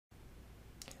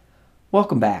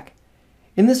Welcome back.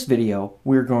 In this video,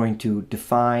 we're going to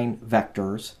define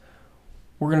vectors.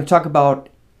 We're going to talk about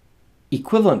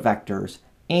equivalent vectors,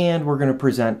 and we're going to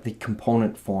present the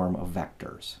component form of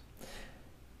vectors.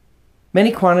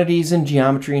 Many quantities in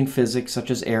geometry and physics,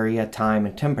 such as area, time,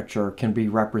 and temperature, can be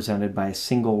represented by a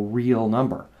single real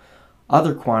number.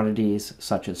 Other quantities,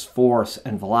 such as force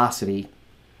and velocity,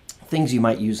 things you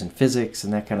might use in physics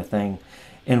and that kind of thing,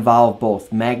 involve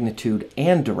both magnitude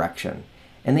and direction,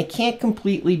 and they can't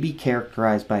completely be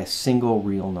characterized by a single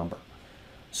real number.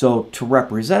 So to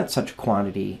represent such a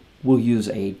quantity, we'll use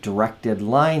a directed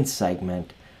line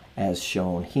segment as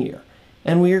shown here.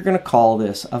 And we are going to call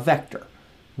this a vector.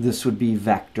 This would be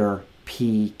vector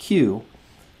PQ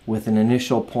with an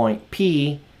initial point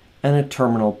P and a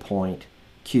terminal point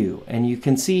Q. And you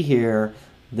can see here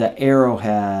the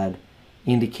arrowhead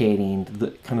indicating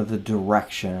the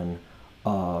direction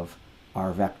of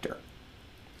our vector.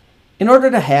 In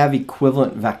order to have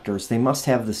equivalent vectors, they must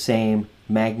have the same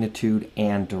magnitude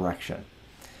and direction.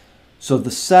 So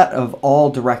the set of all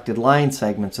directed line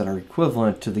segments that are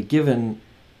equivalent to the given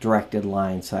directed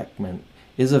line segment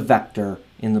is a vector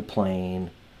in the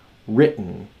plane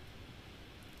written.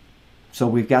 So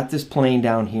we've got this plane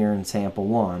down here in sample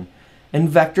 1, and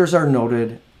vectors are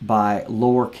noted by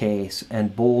lowercase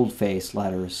and boldface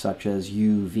letters such as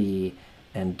U, V,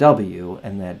 and W,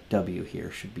 and that W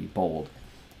here should be bold.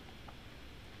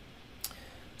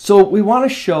 So we want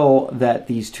to show that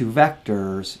these two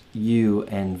vectors, U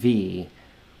and V,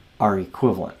 are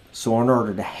equivalent. So in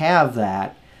order to have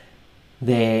that,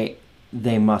 they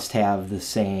must have the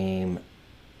same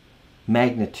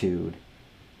magnitude,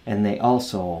 and they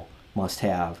also must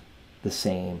have the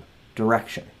same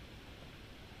direction.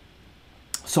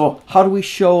 So how do we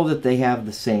show that they have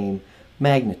the same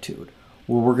magnitude?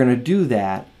 Well, we're going to do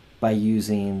that by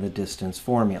using the distance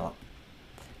formula.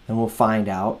 And we'll find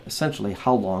out essentially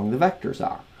how long the vectors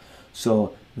are.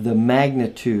 So the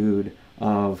magnitude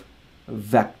of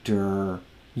vector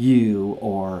U,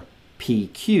 or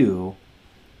PQ,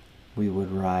 we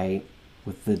would write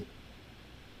with the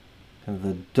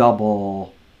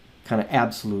double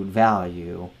absolute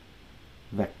value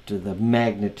vector, the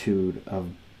magnitude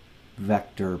of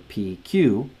vector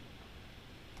PQ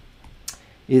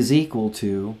is equal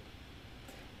to,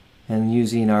 and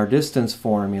using our distance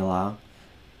formula,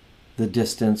 the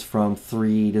distance from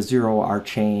 3 to 0, our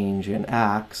change in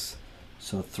x,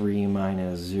 so 3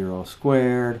 minus 0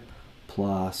 squared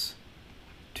plus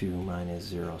 2 minus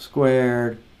 0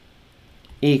 squared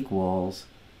equals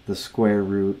the square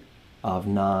root of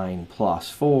 9 plus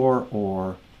 4,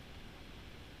 or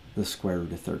the square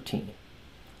root of 13.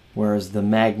 Whereas the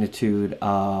magnitude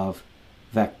of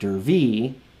vector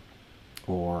V,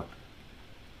 or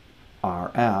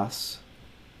RS,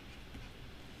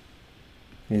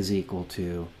 is equal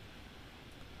to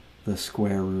the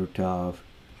square root of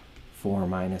 4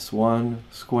 minus 1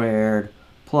 squared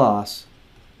plus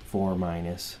 4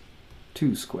 minus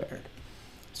 2 squared.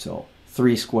 So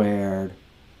 3 squared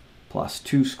plus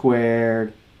 2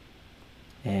 squared,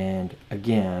 and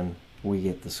again we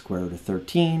get the square root of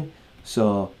 13,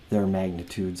 so their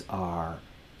magnitudes are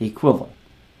equivalent.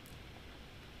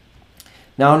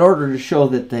 Now, in order to show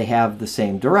that they have the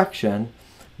same direction,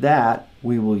 that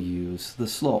we will use the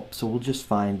slope. So we'll just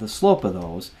find the slope of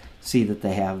those, see that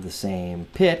they have the same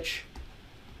pitch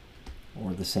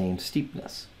or the same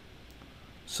steepness.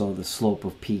 So the slope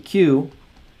of PQ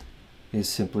is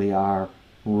simply our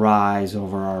rise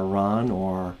over our run,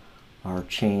 or our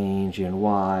change in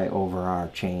y over our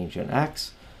change in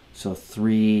x. So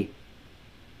 2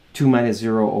 minus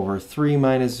 0 over 3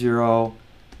 minus 0,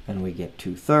 and we get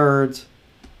 2/3.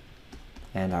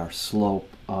 And our slope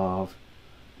of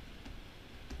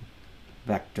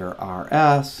vector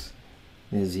RS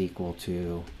is equal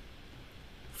to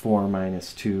 4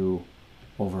 minus 2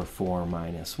 over 4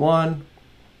 minus 1.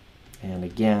 And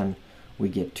again, we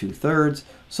get 2/3.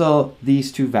 So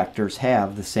these two vectors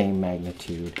have the same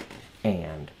magnitude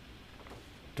and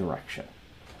direction.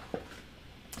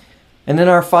 And then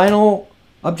our final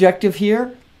objective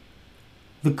here,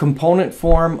 the component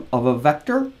form of a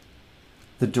vector.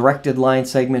 The directed line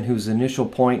segment whose initial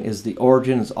point is the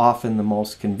origin is often the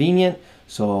most convenient,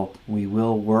 so we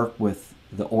will work with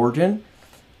the origin.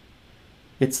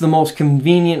 It's the most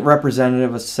convenient representative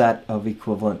of a set of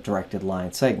equivalent directed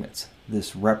line segments.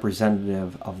 This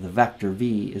representative of the vector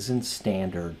V is in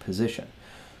standard position.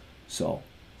 So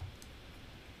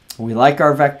we like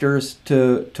our vectors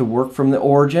to work from the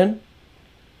origin.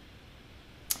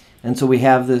 And so we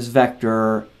have this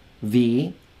vector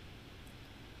V,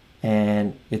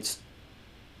 and its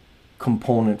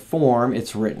component form,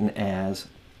 it's written as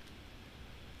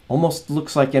almost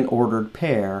looks like an ordered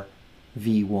pair,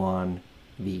 v1,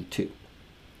 v2.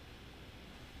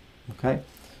 Okay,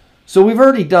 so we've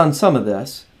already done some of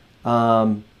this.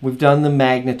 We've done the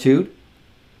magnitude,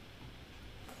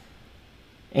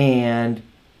 and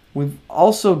we've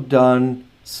also done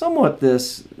somewhat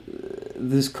this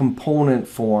component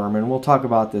form, and we'll talk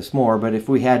about this more, but if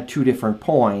we had two different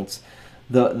points,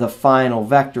 the final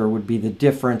vector would be the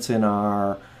difference in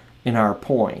our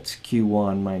points,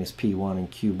 q1 minus p1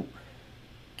 and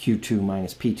q2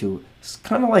 minus p2. It's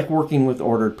kind of like working with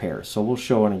ordered pairs, so we'll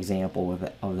show an example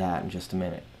of that in just a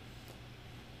minute.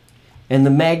 And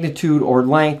the magnitude or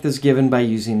length is given by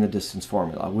using the distance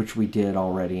formula, which we did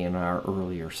already in our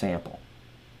earlier sample.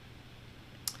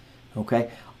 Okay,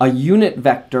 a unit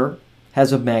vector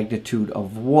has a magnitude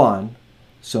of 1.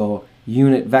 So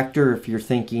unit vector, if you're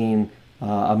thinking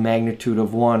a magnitude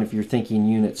of 1, if you're thinking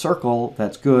unit circle,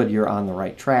 that's good, you're on the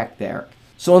right track there.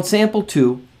 So in sample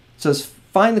 2, it says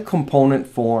find the component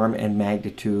form and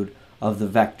magnitude of the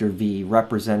vector v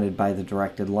represented by the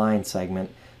directed line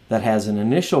segment that has an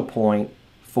initial point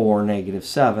 4,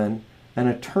 -7, and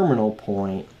a terminal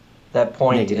point. That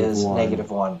point is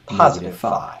 -1, positive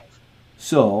 5.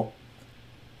 So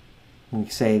we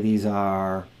say these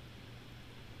are,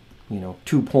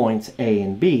 2 points A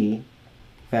and B.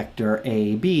 Vector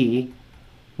AB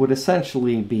would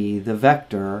essentially be the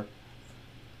vector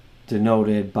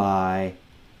denoted by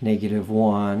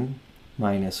 -1,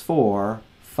 -4,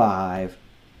 5,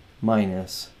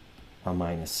 minus a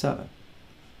 -7.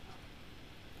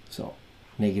 So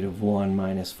 -1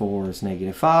 minus 4 is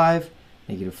 -5.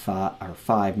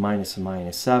 -5 minus a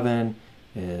 -7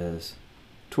 is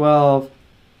 12.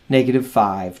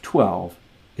 -5, 12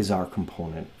 is our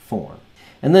component form.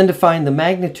 And then to find the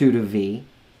magnitude of V,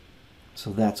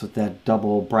 so that's what that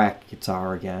double brackets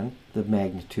are again, the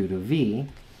magnitude of V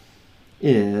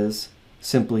is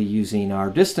simply using our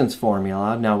distance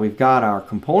formula. Now we've got our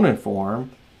component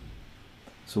form,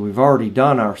 so we've already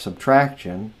done our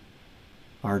subtraction.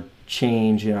 Our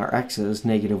change in our x's,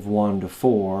 -1 to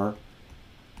 4,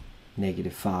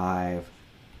 -5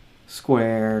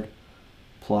 squared,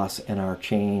 plus, and our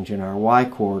change in our y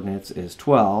coordinates is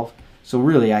 12. So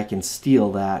really I can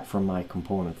steal that from my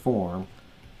component form,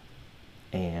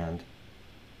 and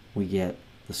we get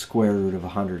the square root of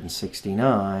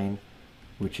 169,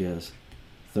 which is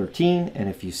 13. And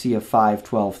if you see a 5,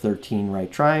 12, 13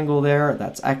 right triangle there,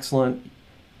 that's excellent.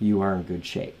 You are in good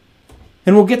shape.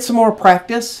 And we'll get some more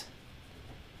practice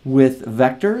with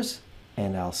vectors,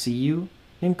 and I'll see you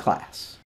in class.